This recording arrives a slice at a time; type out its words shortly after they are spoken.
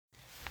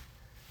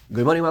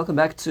Good morning, welcome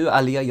back to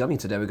Aliyah Yomi.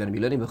 Today we're going to be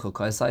learning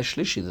Bechukosai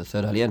Shlishi, the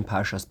third Aliyah in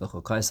Parshas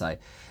Bechukosai.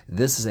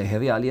 This is a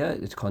heavy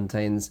Aliyah. It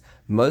contains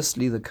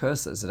mostly the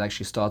curses. It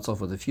actually starts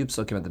off with a few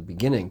psukim at the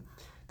beginning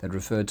that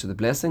refer to the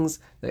blessings,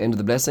 the end of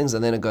the blessings,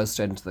 and then it goes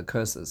straight into the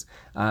curses.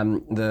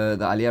 The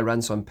Aliyah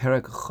runs from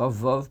Perek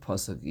Chavov,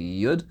 Pasuk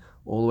Yud,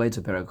 all the way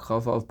to Perek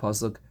Chavov,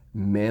 Pasuk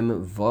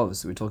Mem Vov.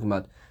 So we're talking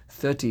about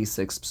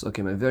 36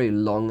 psukim, a very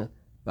long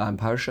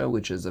parsha,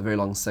 which is a very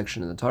long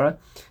section in the Torah,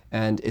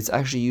 and it's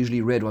actually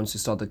usually read once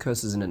you start the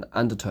curses in an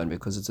undertone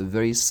because it's a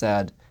very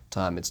sad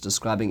time. It's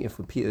describing if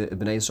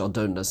Bnei Israel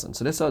don't listen.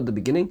 So let's start at the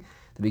beginning.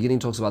 The beginning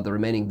talks about the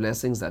remaining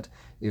blessings, that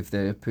if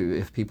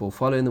people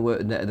follow in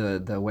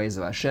the ways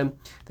of Hashem,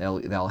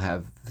 they'll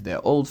have their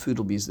old food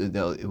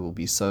it will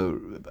be so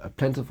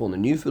plentiful, and the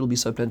new food will be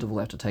so plentiful.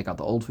 They have to take out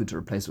the old food to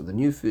replace it with the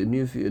new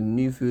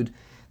food.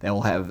 They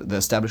will have the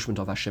establishment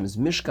of Hashem's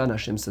Mishkan.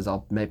 Hashem says,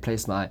 I'll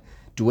place my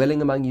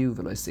dwelling among you.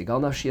 I'll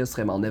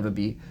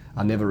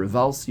never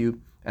revulse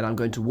you, and I'm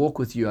going to walk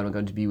with you, and I'm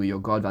going to be with your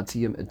God.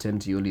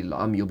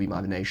 You'll be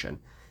my nation.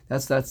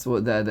 That's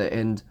what the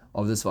end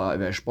of this. I'll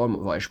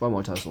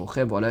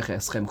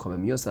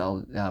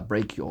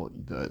break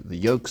the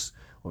yokes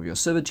of your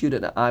servitude,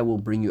 and I will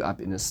bring you up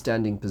in a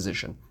standing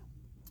position.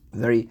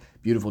 Very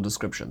beautiful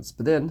descriptions.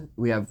 But then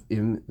we have if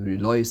you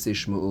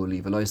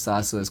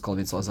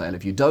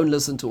don't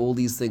listen to all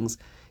these things,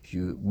 if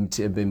you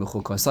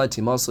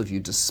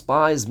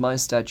despise my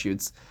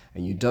statutes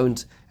and you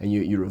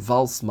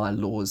revulse my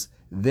laws,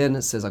 then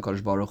says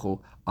HaKadosh Baruch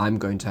Hu, I'm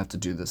going to have to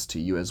do this to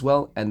you as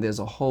well. And there's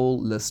a whole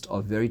list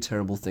of very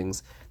terrible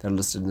things that are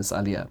listed in this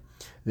aliyah.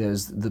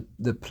 There's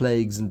the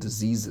plagues and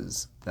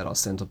diseases that are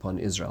sent upon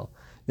Israel.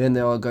 Then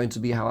there are going to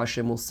be how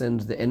Hashem will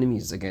send the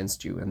enemies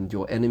against you, and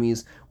your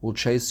enemies will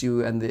chase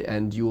you,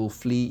 and you will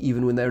flee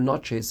even when they're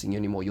not chasing you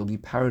anymore. You'll be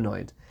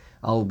paranoid.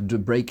 I'll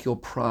break your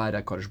pride,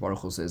 HaKadosh Baruch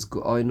Hu says.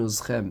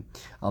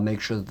 I'll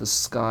make sure that the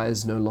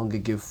skies no longer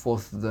give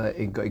forth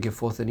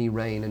any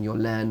rain, and your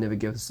land never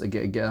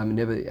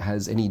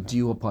has any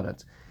dew upon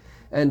it.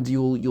 And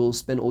you'll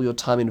spend all your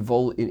time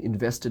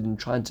invested in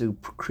trying to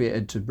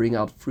bring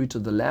out fruit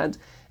of the land,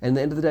 and at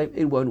the end of the day,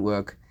 it won't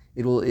work.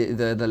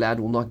 The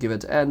land will not give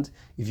it. And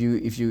if you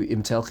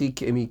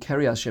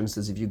carry, Hashem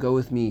says, if you go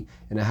with me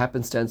in a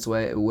happenstance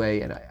way,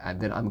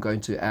 and then I'm going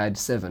to add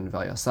 7. I'm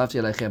going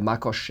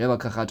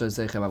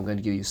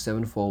to give you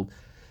sevenfold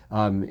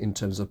in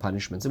terms of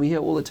punishments. And we hear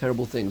all the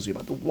terrible things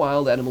about the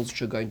wild animals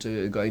which are going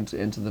to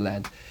enter the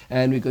land,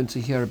 and we're going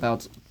to hear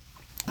about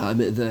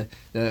the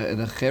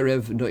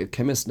cherev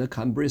kemes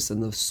nekambris,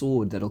 and the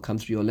sword that'll come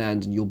through your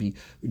land, and you'll be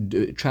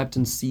trapped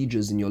in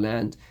sieges in your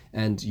land,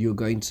 and you're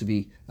going to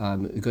be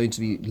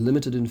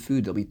limited in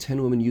food. There'll be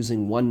 10 women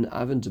using one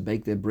oven to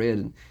bake their bread,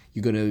 and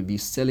you're going to be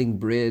selling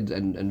bread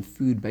and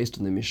food based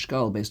on the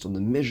mishkal, based on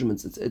the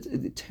measurements. It's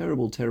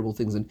terrible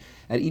things. And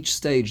at each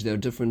stage there are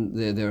different.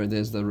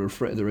 There's the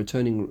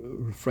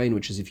returning refrain,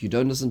 which is, if you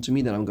don't listen to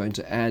me, then I'm going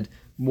to add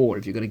more.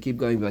 If you're going to keep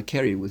going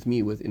carry with me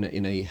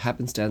in a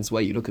happenstance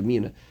way, you look at me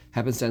in a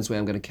happenstance way,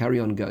 I'm going to carry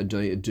on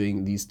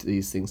doing these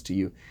things to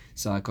you.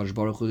 So HaKadosh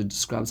Baruch Hu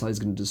describes how he's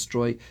going to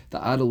destroy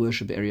the idol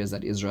worship areas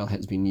that Israel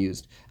has been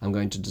used. I'm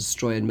going to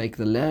destroy and make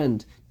the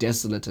land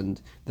desolate,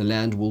 and the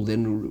land will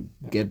then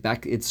get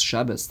back its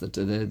Shabbos,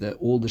 that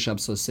all the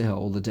Shabbos Oseh,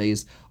 all the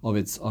days of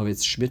its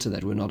Shemitah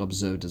that were not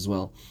observed as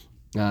well,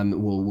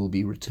 will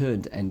be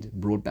returned and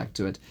brought back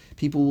to it.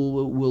 People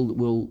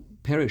will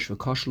perish.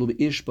 People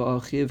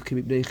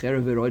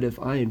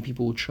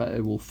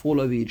will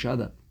fall over each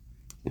other.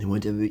 There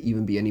won't ever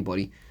even be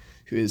anybody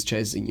who is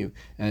chasing you.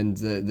 And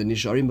the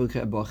nisharim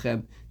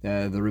b'chem,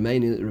 the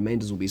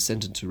remainders will be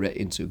sent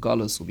into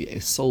Galus, will be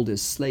sold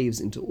as slaves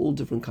into all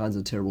different kinds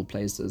of terrible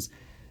places,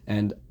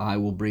 and I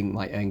will bring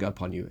my anger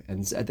upon you.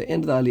 And at the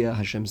end of the aliyah,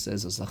 Hashem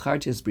says,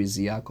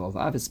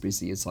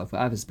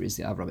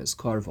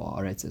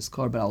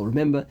 but I'll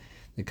remember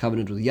the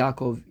covenant with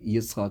Yaakov,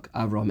 Yitzchak,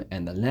 Avram,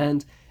 and the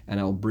land, and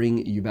I will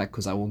bring you back,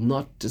 because I will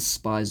not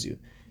despise you.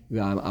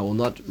 I will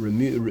not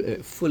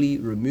fully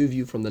remove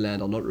you from the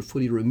land. I'll not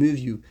fully remove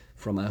you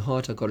from my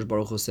heart, HaKadosh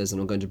Baruch Hu says,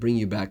 and I'm going to bring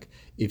you back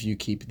if you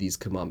keep these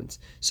commandments.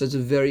 So it's a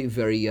very,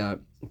 very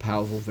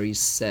powerful, very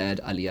sad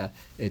aliyah.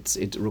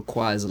 It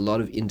requires a lot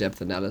of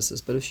in-depth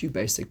analysis, but a few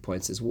basic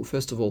points is, well,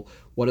 first of all,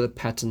 what are the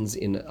patterns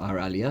in our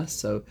aliyah?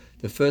 So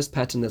the first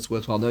pattern that's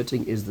worthwhile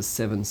noting is the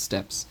 7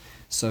 steps.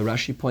 So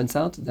Rashi points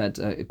out that,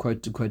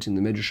 quoting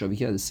the Midrash over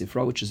here, the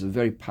Sifra, which is a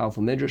very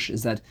powerful Midrash,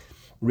 is that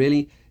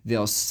really there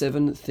are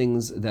 7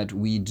 things that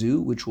we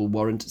do which will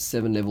warrant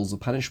 7 levels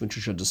of punishment,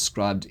 which are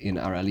described in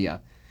our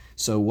aliyah.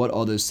 So what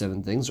are those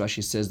 7 things?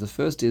 Rashi says the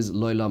first is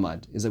loy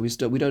lamad, is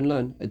that we don't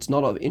learn. It's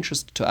not of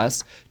interest to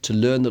us to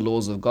learn the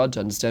laws of God, to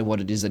understand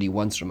what it is that He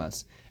wants from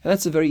us. And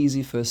that's a very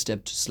easy first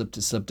step to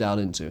slip down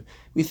into.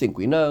 We think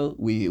we know,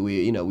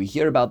 we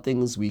hear about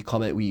things, we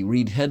comment, we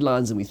read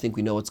headlines, and we think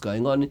we know what's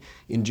going on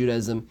in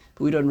Judaism,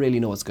 but we don't really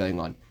know what's going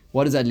on.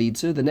 What does that lead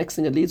to? The next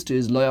thing it leads to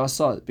is lo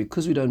yasad.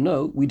 Because we don't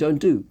know, we don't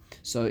do.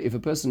 So if a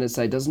person, let's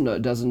say, doesn't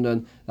learn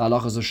the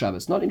halachas of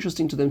Shabbos, not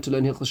interesting to them to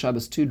learn Hilchos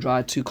Shabbos, too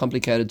dry, too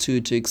complicated,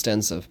 too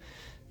extensive.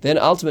 then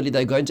ultimately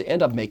they're going to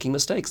end up making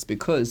mistakes,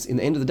 because in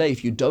the end of the day,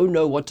 if you don't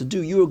know what to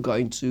do, you're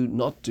going to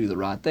not do the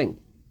right thing.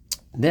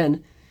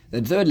 Then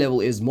the third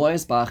level is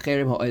moes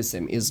ba'acherim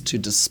ha'osim, is to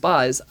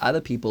despise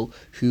other people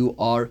who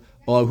are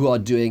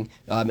doing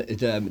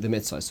the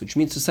mitzvahs, which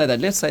means to say that,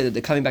 let's say that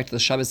they're coming back to the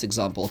Shabbos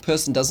example, a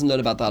person doesn't learn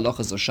about the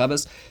halachas of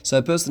Shabbos, so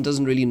a person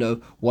doesn't really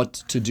know what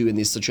to do in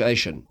this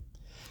situation.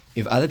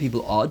 If other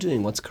people are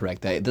doing what's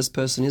correct, this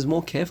person is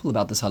more careful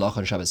about this halacha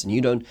on Shabbos, and you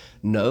don't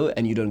know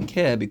and you don't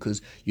care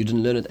because you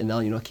didn't learn it and now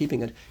you're not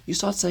keeping it. You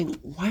start saying,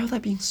 why are they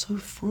being so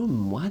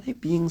frum? Why are they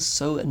being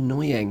so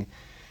annoying?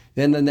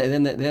 Then that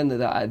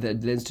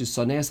leads to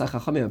sonei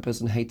chachamim. A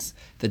person hates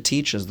the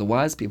teachers, the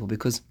wise people,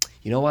 because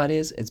you know why it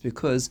is? It's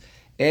because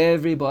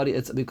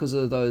it's because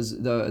of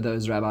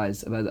those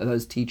rabbis,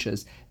 those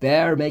teachers.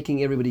 They're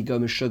making everybody go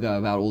meshuggah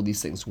about all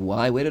these things.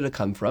 Why? Where did it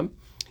come from?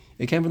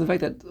 It came from the fact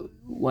that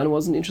one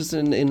wasn't interested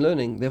in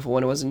learning, therefore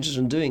one wasn't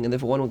interested in doing, and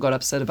therefore one got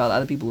upset about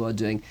other people who are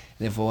doing, and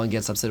therefore one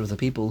gets upset with the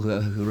people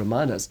who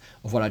remind us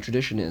of what our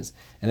tradition is.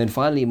 And then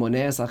finally,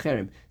 moneas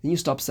acherim. Then you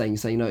stop saying, you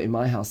say, in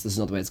my house this is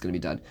not the way it's going to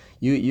be done.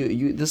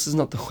 You this is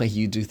not the way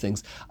you do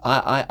things.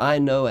 I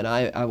know, and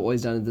I've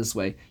always done it this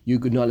way. You're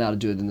not allowed to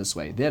do it in this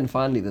way. Then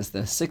finally,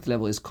 the sixth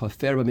level is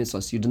kofer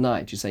b'mitzvos. You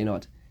deny it. You say, you know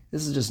what?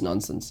 This is just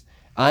nonsense.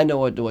 I know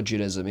what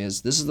Judaism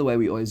is. This is the way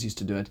we always used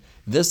to do it.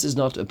 This is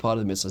not a part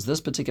of the mitzvahs.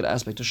 This particular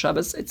aspect of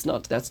Shabbos, that's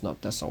not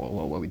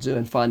what we do.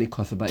 And finally,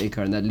 kafir ba'ikar,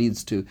 and that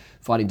leads to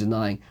finally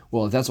denying,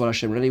 well, if that's what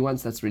Hashem really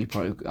wants, that's really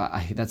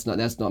that's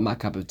not my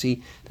cup of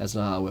tea. That's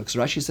not how it works.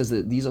 Rashi says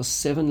that these are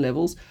 7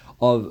 levels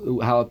of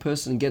how a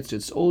person gets to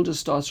it. It all just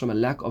starts from a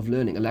lack of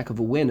learning, a lack of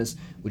awareness,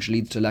 which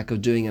leads to a lack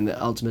of doing, and then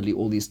ultimately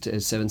all these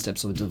 7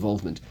 steps of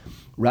development.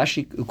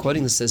 Rashi,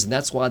 quoting this, says, and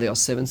that's why there are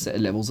 7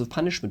 levels of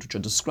punishment, which are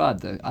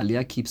described. The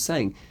Aliyah keeps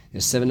saying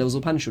there's 7 levels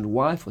of punishment.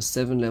 Why? For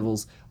 7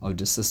 levels of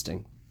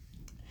desisting.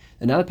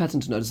 Another pattern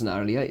to notice in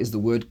our Aliyah is the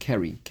word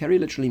keri. Keri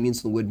literally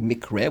means the word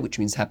mikre, which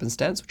means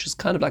happenstance, which is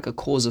kind of like a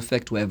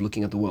cause-effect way of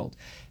looking at the world,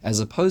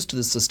 as opposed to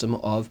the system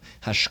of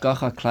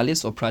hashgacha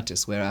klalis or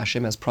pratis, where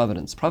Hashem has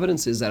providence.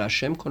 Providence is that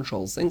Hashem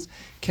controls things.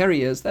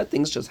 Keri is that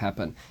things just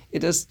happen.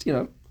 It just,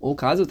 all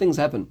kinds of things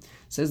happen.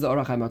 Says the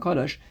Orach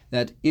HaKadosh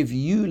that if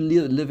you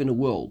live in a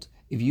world,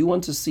 if you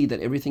want to see that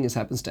everything is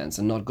happenstance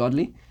and not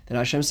godly, then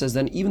Hashem says,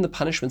 then even the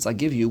punishments I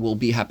give you will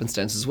be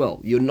happenstance as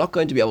well. You're not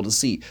going to be able to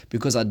see,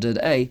 because I did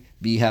A,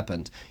 B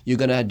happened. You're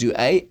going to do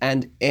A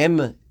and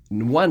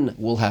M1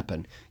 will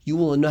happen. You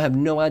will have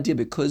no idea,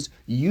 because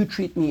you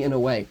treat me in a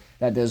way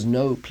that there's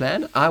no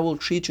plan. I will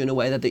treat you in a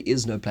way that there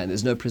is no plan.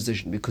 There's no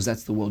precision, because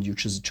that's the world you've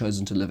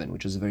chosen to live in,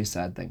 which is a very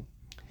sad thing.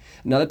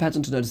 Another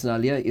pattern to notice in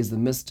Aliyah is the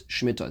missed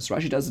Shemittos.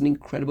 Rashi does an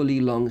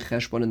incredibly long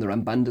cheshbon, and the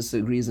Ramban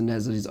disagrees and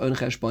has his own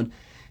cheshbon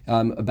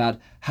about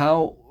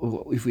how,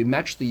 if we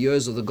match the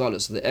years of the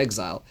Golus, of the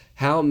exile,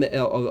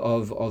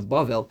 of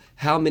Bavel,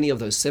 how many of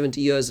those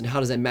 70 years, and how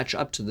does that match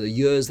up to the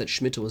years that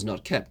Shemitah was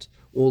not kept?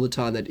 All the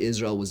time that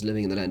Israel was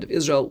living in the land of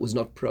Israel was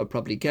not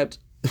properly kept.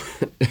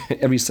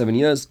 Every 7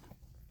 years.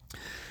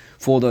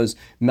 For those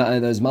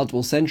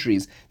multiple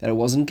centuries that it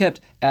wasn't kept,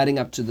 adding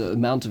up to the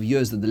amount of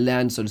years that the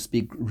land, so to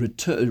speak,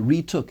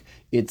 retook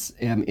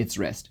its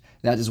rest.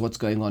 That is what's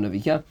going on over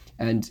here,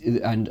 and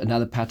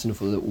another pattern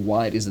for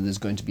why it is that there's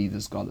going to be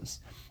this Golus.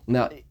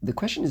 Now, the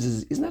question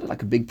is, isn't that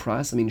like a big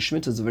price? I mean,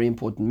 Shemitah is a very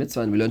important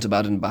mitzvah, and we learned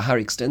about it in Bahar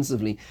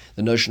extensively,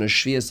 the notion of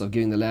shvius, of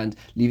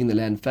leaving the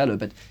land fallow.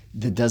 But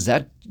does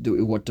that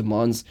do what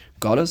demands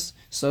Golus?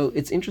 So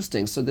it's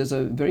interesting. So there's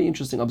a very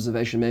interesting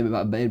observation made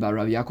by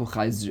Rav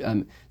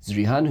Bechukosai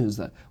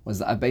Zrihan,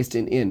 was based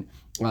in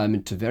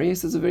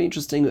Tiberias. Is a very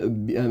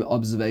interesting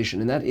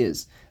observation, and that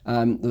is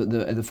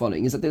the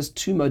following: is that there's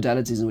 2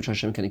 modalities in which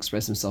Hashem can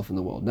express Himself in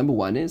the world. Number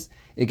one is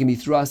it can be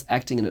through us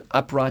acting in an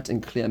upright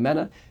and clear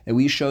manner, and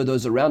we show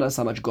those around us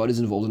how much God is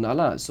involved in our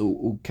lives.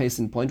 So, case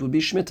in point would be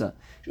Shemitah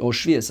or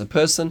Shvius. A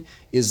person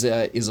is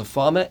a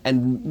farmer,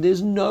 and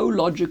there's no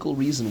logical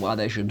reason why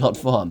they should not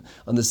farm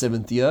on the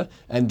 7th year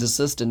and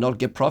desist and not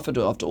get profit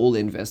after all the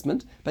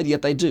investment, but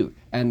yet they do,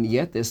 and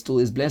yet there still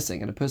is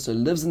blessing. And a person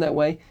who lives in that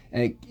way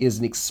is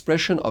an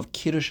expression of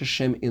Kiddush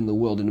Hashem in the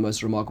world in the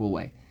most remarkable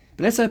way.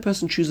 But let's say a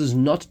person chooses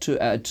not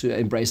to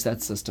embrace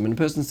that system, and a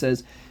person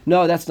says,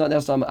 "No, that's not.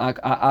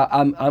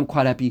 I'm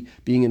quite happy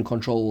being in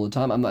control all the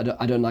time.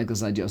 I don't like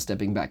this idea of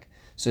stepping back."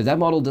 So if that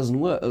model doesn't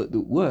work,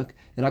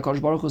 then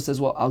HaKadosh Baruch Hu says,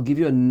 "Well, I'll give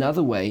you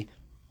another way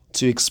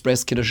to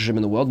express Kiddush Hashem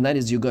in the world, and that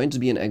is you're going to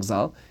be in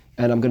exile,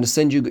 and I'm going to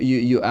send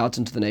you out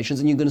into the nations,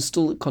 and you're going to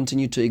still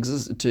continue to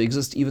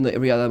exist, even though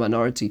every other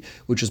minority,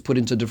 which is put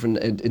into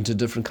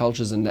different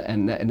cultures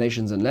and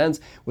nations and lands,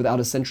 without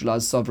a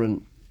centralized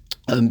sovereign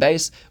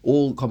base,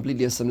 all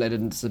completely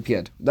assimilated and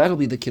disappeared." That'll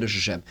be the Kiddush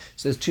Hashem.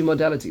 So there's 2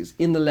 modalities: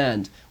 in the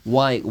land,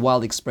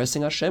 while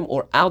expressing Hashem,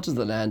 or out of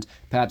the land,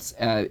 perhaps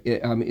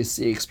is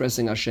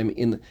expressing Hashem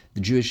in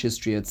the Jewish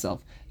history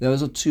itself.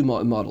 Those are 2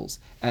 models,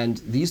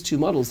 and these 2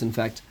 models, in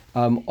fact,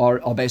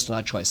 are based on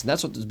our choice. And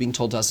that's what is being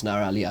told to us in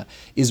our Aliyah,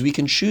 is we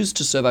can choose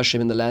to serve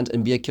Hashem in the land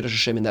and be a Kiddush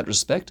Hashem in that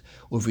respect,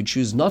 or if we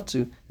choose not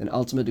to, then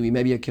ultimately we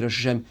may be a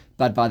Kiddush Hashem,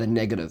 but by the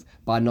negative,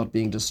 by not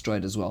being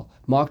destroyed as well.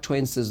 Mark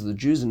Twain says the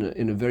Jews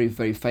in a very,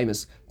 very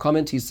famous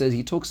comment,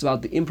 he talks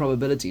about the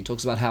improbability, he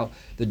talks about how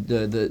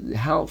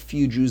how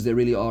few Jews there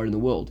really are in the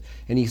world.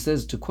 And he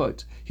says, to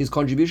quote, his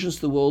contributions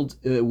to the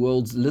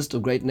world's list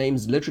of great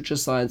names, literature,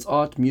 science,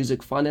 art,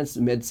 music, finance,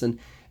 medicine,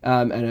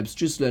 and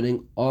abstruse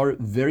learning are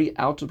very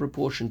out of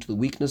proportion to the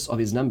weakness of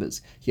his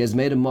numbers. He has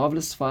made a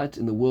marvelous fight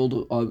in the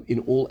world in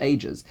all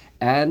ages,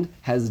 and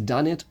has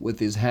done it with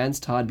his hands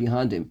tied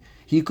behind him.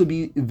 He could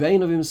be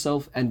vain of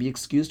himself and be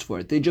excused for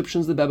it. The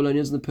Egyptians, the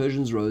Babylonians, and the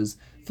Persians rose,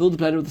 filled the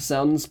planet with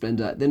sound and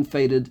splendor, then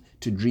faded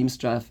to dream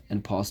strife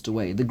and passed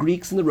away. The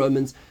Greeks and the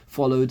Romans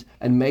followed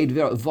and made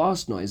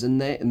vast noise,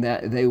 and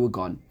they were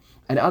gone.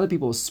 And other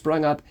people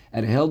sprung up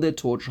and held their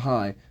torch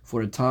high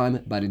for a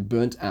time, but it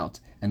burnt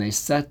out. And they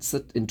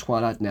sit in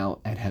twilight now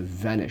and have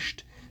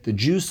vanished. The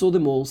Jew saw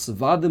them all,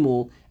 survived them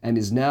all, and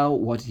is now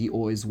what he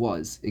always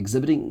was,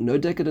 exhibiting no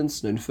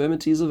decadence, no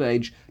infirmities of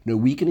age, no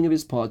weakening of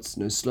his parts,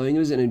 no slowing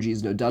of his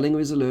energies, no dulling of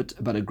his alert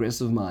but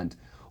aggressive mind.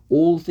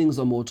 All things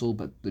are mortal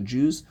but the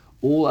Jews,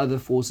 all other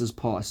forces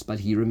pass,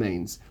 but he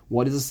remains.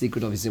 What is the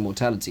secret of his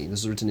immortality?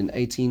 This was written in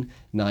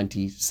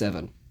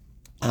 1897.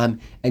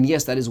 And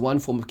yes, that is one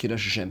form of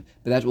Kiddush Hashem,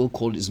 but that we'll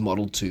call it is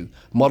Model 2.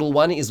 Model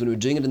 1 is when we're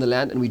doing it in the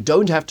land, and we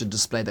don't have to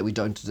display that we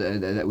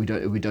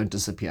don't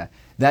disappear.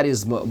 That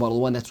is Model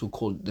 1. That's what we'll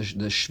call the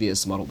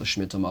Shvius model, the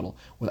Shemitah model,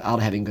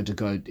 without having to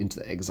go into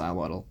the exile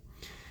model.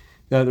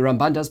 Now, the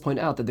Ramban does point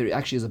out that there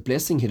actually is a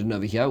blessing hidden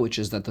over here, which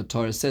is that the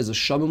Torah says, that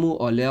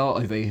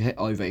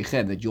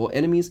your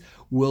enemies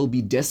will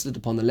be desolate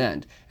upon the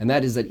land. And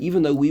that is that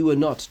even though we were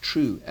not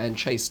true and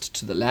chaste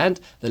to the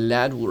land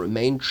will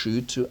remain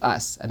true to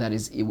us. And that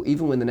is,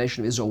 even when the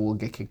nation of Israel will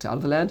get kicked out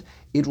of the land,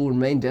 it will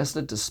remain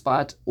desolate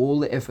despite all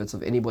the efforts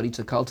of anybody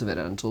to cultivate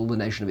it until the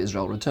nation of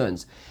Israel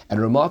returns. And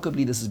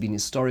remarkably, this has been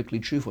historically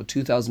true for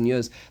 2,000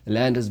 years. The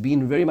land has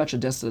been very much a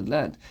desolate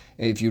land.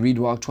 If you read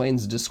Mark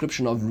Twain's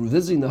description of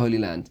visiting the Holy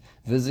Land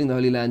in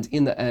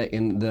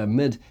the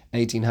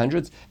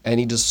mid-1800s, and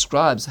he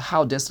describes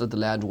how desolate the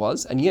land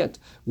was, and yet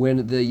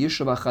when the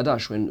Yeshiva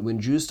Chadash, when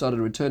Jews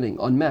started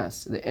returning en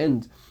masse, the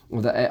end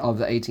of the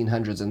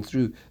 1800s and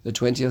through the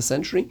 20th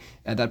century,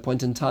 at that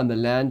point in time, the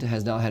land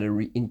has now had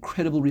an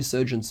incredible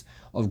resurgence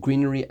of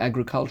greenery,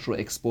 agricultural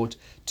export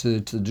to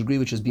the degree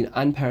which has been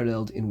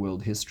unparalleled in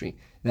world history.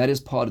 That is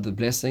part of the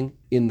blessing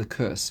in the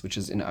curse, which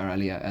is in our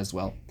Aliyah as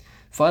well.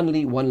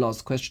 Finally, one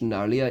last question in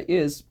our Aliyah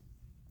is,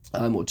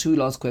 or two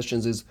last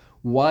questions is,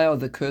 why are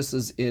the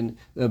curses in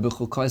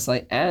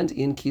Bechukosai and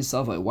in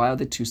Kisavo? Why are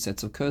there two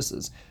sets of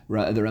curses? The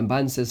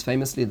Ramban says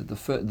famously that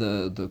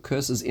the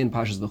curses in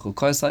Parshas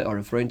Bechukosai are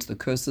referring to the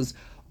curses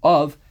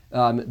of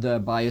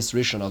the Bayis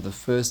Rishon, of the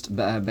first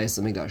Beis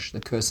Hamikdash. The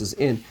curses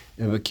in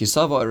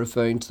Kisavo are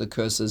referring to the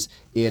curses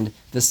in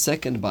the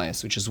second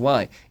Bayis, which is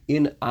why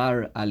in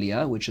our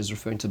Aliyah, which is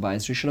referring to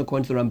Bayis Rishon,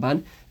 according to the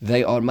Ramban,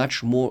 they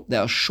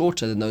are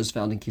shorter than those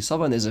found in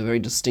Kisavo, and there's a very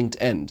distinct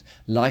end,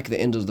 like the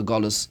end of the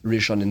Golus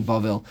Rishon in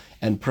Bavel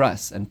and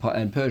Pras and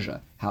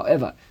Persia.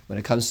 However, when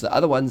it comes to the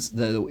other ones,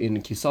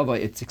 in Kisava,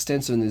 it's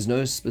extensive and there's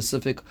no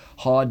specific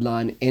hard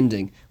line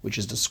ending, which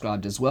is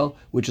described as well,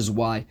 which is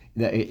why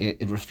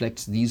it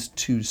reflects these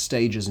two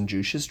stages in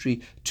Jewish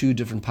history, two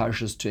different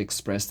parashas to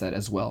express that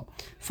as well.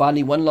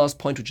 Finally, one last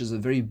point, which is a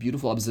very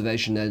beautiful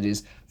observation, that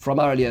is from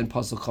our Aliyah in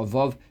Pasuk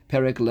Chavav,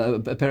 Perek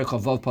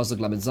Chavav, Pasuk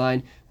Lamed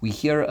Zayin, we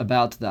hear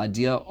about the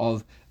idea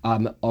of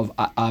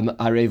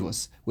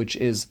Arevus, which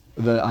is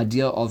the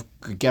idea of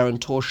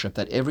guarantorship,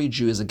 that every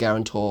Jew is a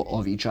guarantor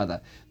of each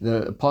other.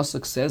 The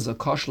Pasuk says, that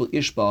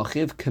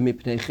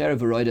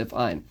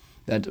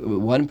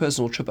one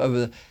person will trip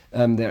over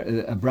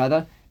a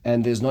brother,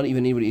 and there's not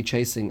even anybody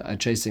chasing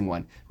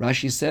one.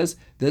 Rashi says,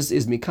 this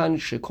is Mikan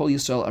Shekol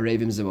Yisrael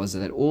Arevim Zevazah,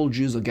 that all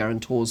Jews are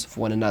guarantors for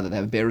one another. They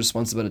have bare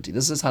responsibility.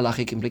 This is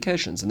halachic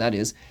implications, and that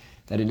is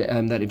that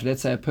if,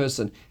 let's say, a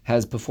person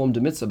has performed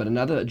a mitzvah, but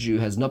another Jew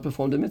has not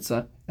performed a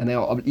mitzvah, and they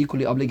are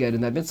equally obligated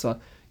in that mitzvah,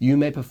 you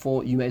may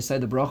say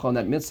the bracha on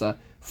that mitzvah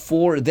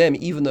for them,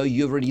 even though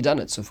you've already done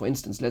it. So, for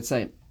instance, let's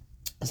say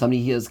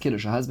somebody hears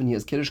Kiddush, a husband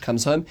hears Kiddush,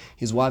 comes home,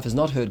 his wife has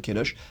not heard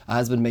Kiddush, a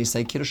husband may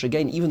say Kiddush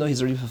again, even though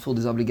he's already fulfilled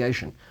his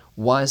obligation.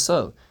 Why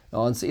so? The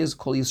answer is,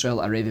 Kol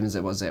Yisrael Arevim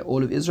Zevazeh.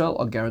 All of Israel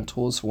are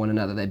guarantors for one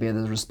another. They bear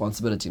the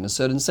responsibility. In a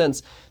certain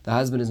sense, the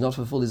husband has not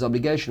fulfilled his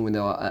obligation when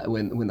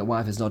the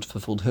wife has not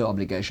fulfilled her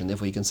obligation.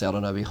 Therefore, he can say it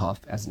on her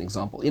behalf, as an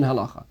example, in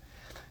halacha.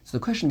 So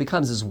the question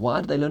becomes, why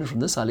did they learn it from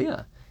this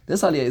aliyah?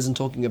 This aliyah isn't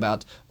talking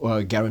about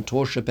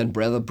guarantorship and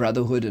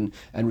brotherhood and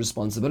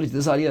responsibility.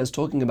 This aliyah is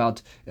talking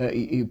about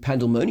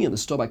pandemonium, the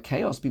store by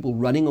chaos, people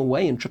running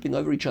away and tripping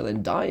over each other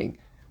and dying.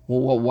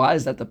 Well, why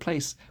is that the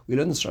place? We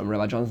learn this from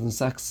Rabbi Jonathan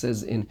Sachs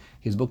says in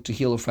his book To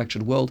Heal a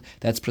Fractured World.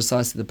 That's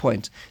precisely the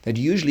point. That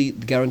usually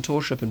the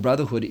guarantorship and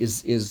brotherhood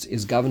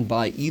is governed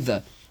by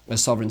either a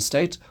sovereign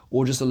state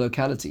or just a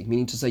locality,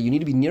 meaning to say you need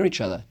to be near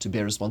each other to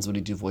bear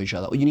responsibility for each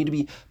other, or you need to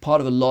be part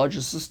of a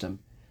larger system.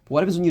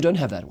 what happens when you don't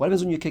have that? What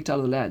happens when you're kicked out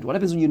of the land? What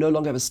happens when you no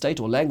longer have a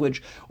state or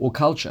language or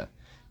culture?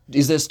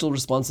 Is there still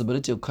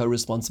responsibility or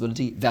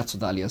co-responsibility? That's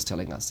what the Aliyah is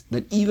telling us.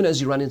 That even as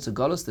you run into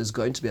Golus, there's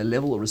going to be a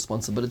level of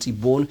responsibility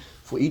born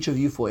for each of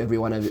you, for every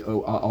one of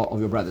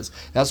your brothers.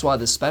 That's why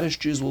the Spanish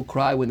Jews will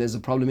cry when there's a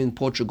problem in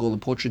Portugal. The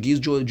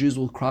Portuguese Jews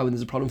will cry when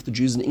there's a problem with the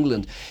Jews in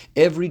England.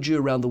 Every Jew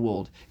around the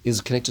world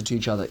is connected to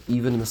each other,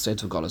 even in the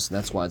state of Golus. And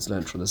that's why it's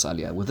learned from this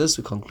Aliyah. With this,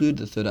 we conclude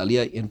the third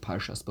Aliyah in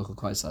Parshas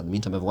Bechukosai. In the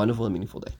meantime, have a wonderful and meaningful day.